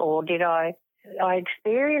sound or did I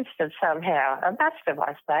experienced it somehow? I must have,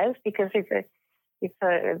 I suppose, because if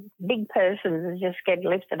a big person just get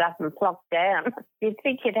lifted up and plopped down, you'd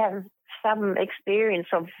think you'd have some experience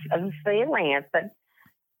of feeling it, but,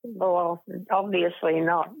 well, obviously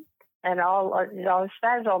not. And I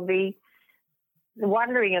suppose I'll be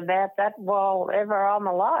wondering about that while ever I'm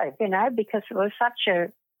alive, because it was such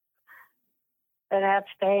an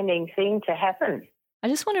outstanding thing to happen. I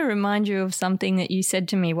just want to remind you of something that you said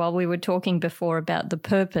to me while we were talking before about the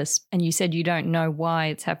purpose, and you said you don't know why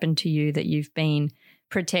it's happened to you, that you've been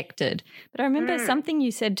protected. But I remember something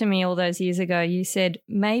you said to me all those years ago. You said,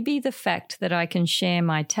 maybe the fact that I can share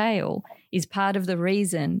my tale is part of the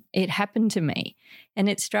reason it happened to me. And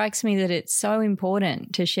it strikes me that it's so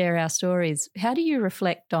important to share our stories. How do you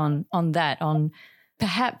reflect on that, on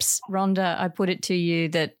perhaps, Rhonda, I put it to you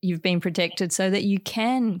that you've been protected so that you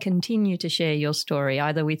can continue to share your story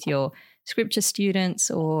either with your scripture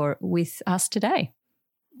students or with us today?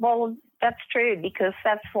 Well, that's true because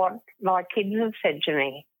that's what my kids have said to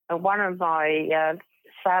me. One of my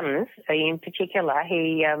sons, in particular,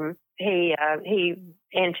 he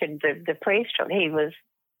entered the priesthood. He was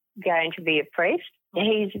going to be a priest.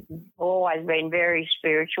 He's always been very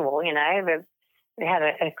spiritual, we had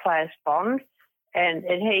a close bond. And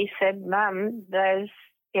he said, Mum, there's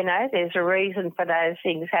a reason for those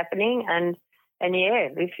things happening. And yeah,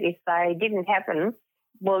 if they didn't happen,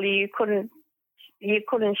 well, you couldn't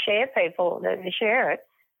share it,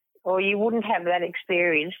 or you wouldn't have that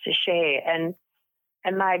experience to share.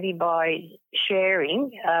 And maybe by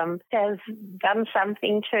sharing, has done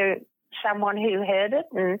something to someone who heard it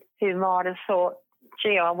and who might have thought,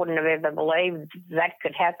 gee, I wouldn't have ever believed that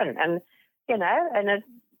could happen. And, and it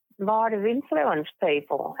might have influenced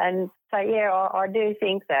people. And so, yeah, I do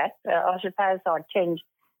think that. I suppose I tend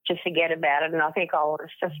to forget about it and I think, oh,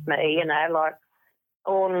 it's just me, like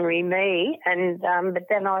ordinary me. And but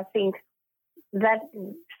then I think that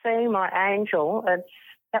seeing my angel,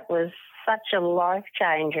 that was such a life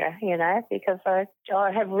changer, because I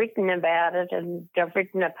have written about it and I've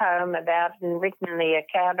written a poem about it and written the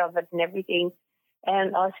account of it and everything.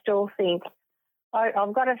 And I still think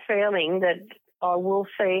I've got a feeling that I will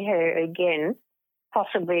see her again,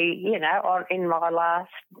 possibly, in my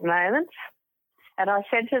last moments. And I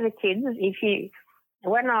said to the kids,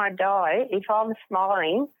 when I die, if I'm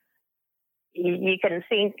smiling, you can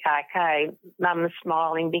think, okay, Mum's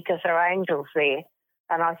smiling because her angel's there.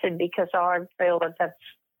 And I said, because I feel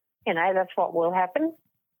that's what will happen.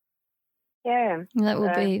 Yeah.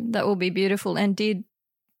 That will be beautiful. And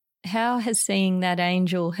how has seeing that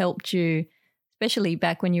angel helped you, especially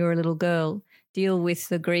back when you were a little girl, deal with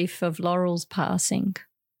the grief of Laurel's passing?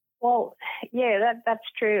 Well, yeah,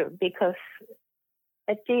 that's true because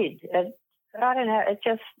it did. I don't know,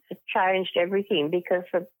 it changed everything because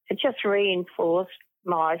it just reinforced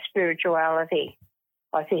my spirituality,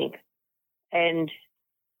 I think. And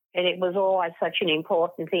it was always such an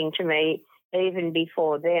important thing to me even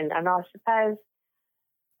before then. And I suppose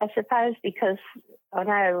because I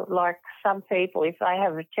know, like some people, if they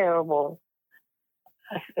have a terrible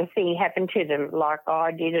a thing happen to them like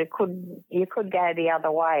I did, you could go the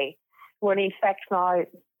other way. When in fact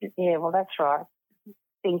that's right,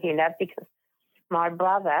 thinking that because my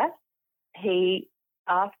brother,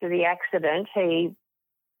 after the accident,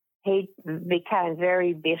 he became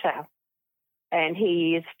very bitter and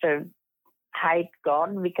he used to hate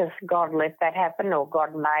God because God let that happen or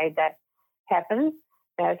God made that happen.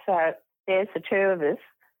 So there's the two of us.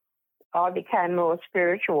 I became more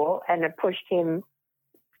spiritual and it pushed him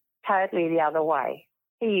totally the other way.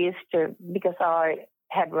 He used to, because I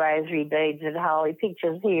had rosary beads and holy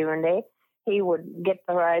pictures here and there, he would get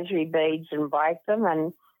the rosary beads and break them,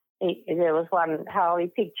 and there was one holy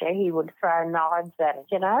picture, he would throw knives at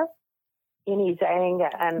it, in his anger.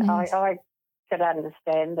 And nice. I could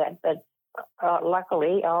understand that, but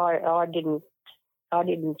luckily I didn't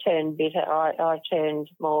turn bitter. I turned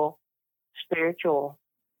more spiritual.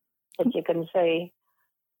 But you can see,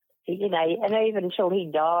 and even until he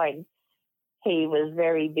died, he was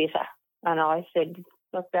very bitter. And I said,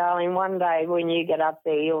 Look, darling, one day when you get up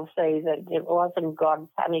there, you'll see that it wasn't God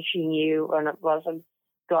punishing you and it wasn't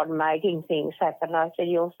God making things happen. I said,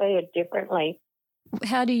 you'll see it differently.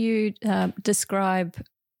 How do you describe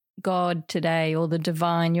God today, or the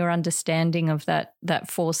divine, your understanding of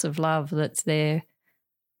that force of love that's there?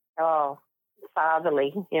 Oh,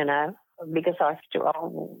 fatherly, because at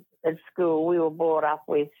school we were brought up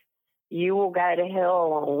with, you will go to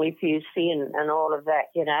hell if you sin and all of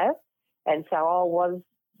that, And so I was,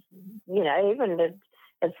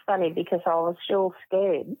 it's funny because I was still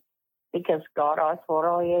scared because God, I thought,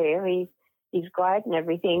 oh, yeah, he's great and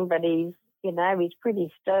everything, but he's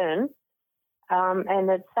pretty stern. And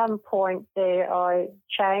at some point there I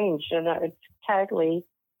changed, and it's totally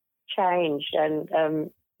changed.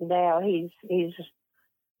 And now he's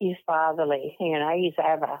fatherly, he's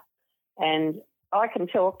Abba. And I can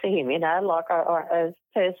talk to him, like as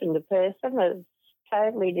person to person. It's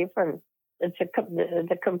totally different. It's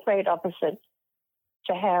the complete opposite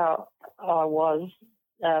to how I was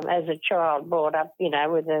as a child, brought up,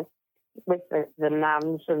 with the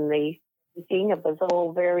nuns and the thing. It was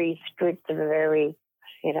all very strict and very,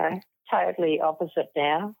 totally opposite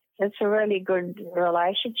now. It's a really good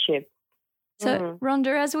relationship. So,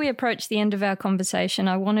 Rhonda, as we approach the end of our conversation,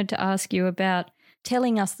 I wanted to ask you about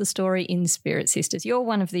telling us the story in Spirit Sisters. You're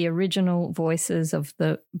one of the original voices of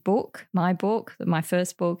the book, my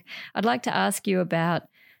first book. I'd like to ask you about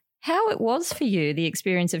how it was for you, the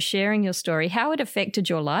experience of sharing your story, how it affected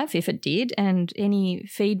your life, if it did, and any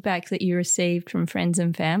feedback that you received from friends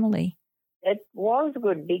and family. It was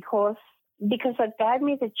good because it gave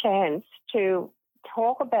me the chance to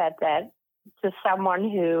talk about that to someone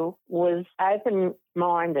who was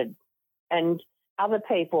open-minded, and other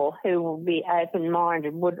people who will be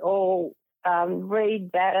open-minded would all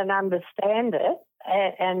read that and understand it.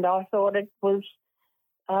 And I thought it was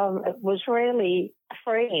really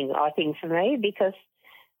freeing, I think, for me, because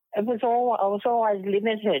I was always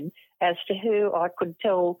limited as to who I could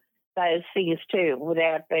tell those things to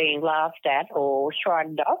without being laughed at or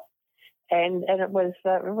shrugged off. And it was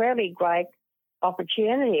a really great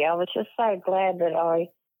opportunity. I was just so glad that I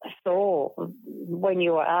saw when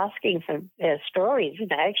you were asking for stories,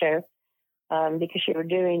 because you were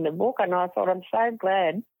doing the book, and I thought, I'm so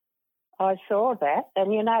glad I saw that.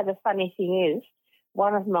 And, the funny thing is,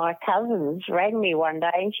 one of my cousins rang me one day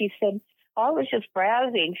and she said, I was just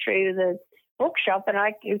browsing through the bookshop and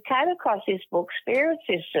I came across this book, Spirit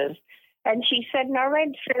Sisters. And she said, and I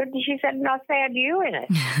read through it, and she said, and I found you in it.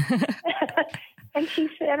 And she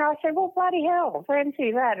said, and I said, well, bloody hell,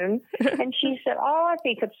 fancy that. And she said, oh, I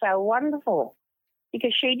think it's so wonderful,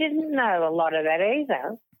 because she didn't know a lot of that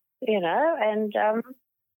either, And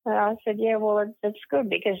I said, yeah, well, it's good,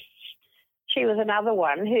 because she was another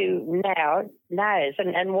one who now knows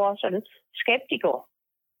and wasn't sceptical.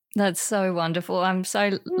 That's so wonderful. I'm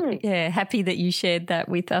so happy that you shared that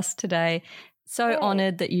with us today. So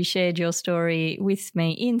honoured that you shared your story with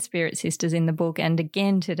me in Spirit Sisters in the book, and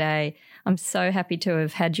again today. I'm so happy to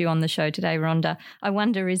have had you on the show today, Rhonda. I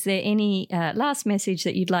wonder, is there any last message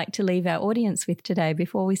that you'd like to leave our audience with today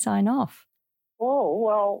before we sign off? Oh,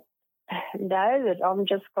 well, know that I'm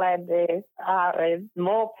just glad there are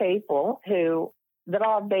more people that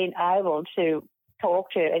I've been able to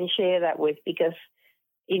talk to and share that with, because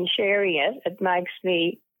in sharing it makes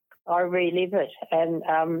I relive it,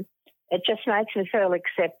 and it just makes me feel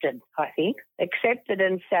accepted, I think. Accepted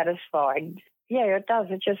and satisfied. Yeah, it does.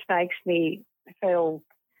 It just makes me feel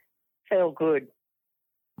good.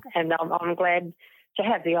 And I'm glad to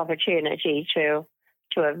have the opportunity to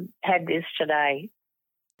have had this today.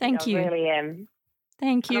 Thank you. I really am.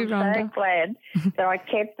 Thank you, Rhonda. I'm so glad that I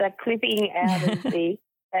kept the clipping out of the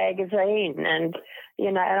magazine, and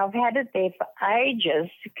and I've had it there for ages,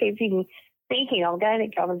 thinking I'm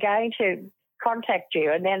going to contact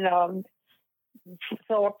you, and then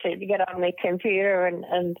thought to get on the computer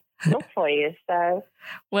and look for you. So,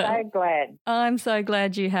 so glad. I'm so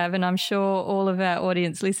glad you have, and I'm sure all of our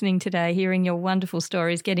audience listening today, hearing your wonderful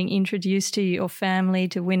stories, getting introduced to your family,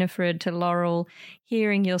 to Winifred, to Laurel,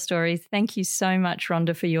 hearing your stories. Thank you so much,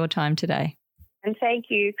 Rhonda, for your time today. And thank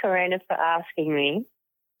you, Karina, for asking me.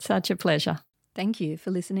 Such a pleasure. Thank you for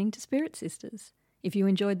listening to Spirit Sisters. If you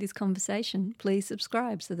enjoyed this conversation, please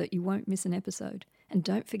subscribe so that you won't miss an episode. And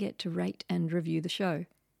don't forget to rate and review the show.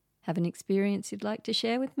 Have an experience you'd like to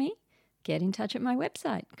share with me? Get in touch at my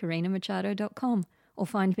website, karinamachado.com, or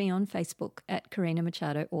find me on Facebook at Karina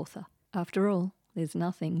Machado Author. After all, there's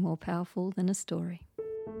nothing more powerful than a story.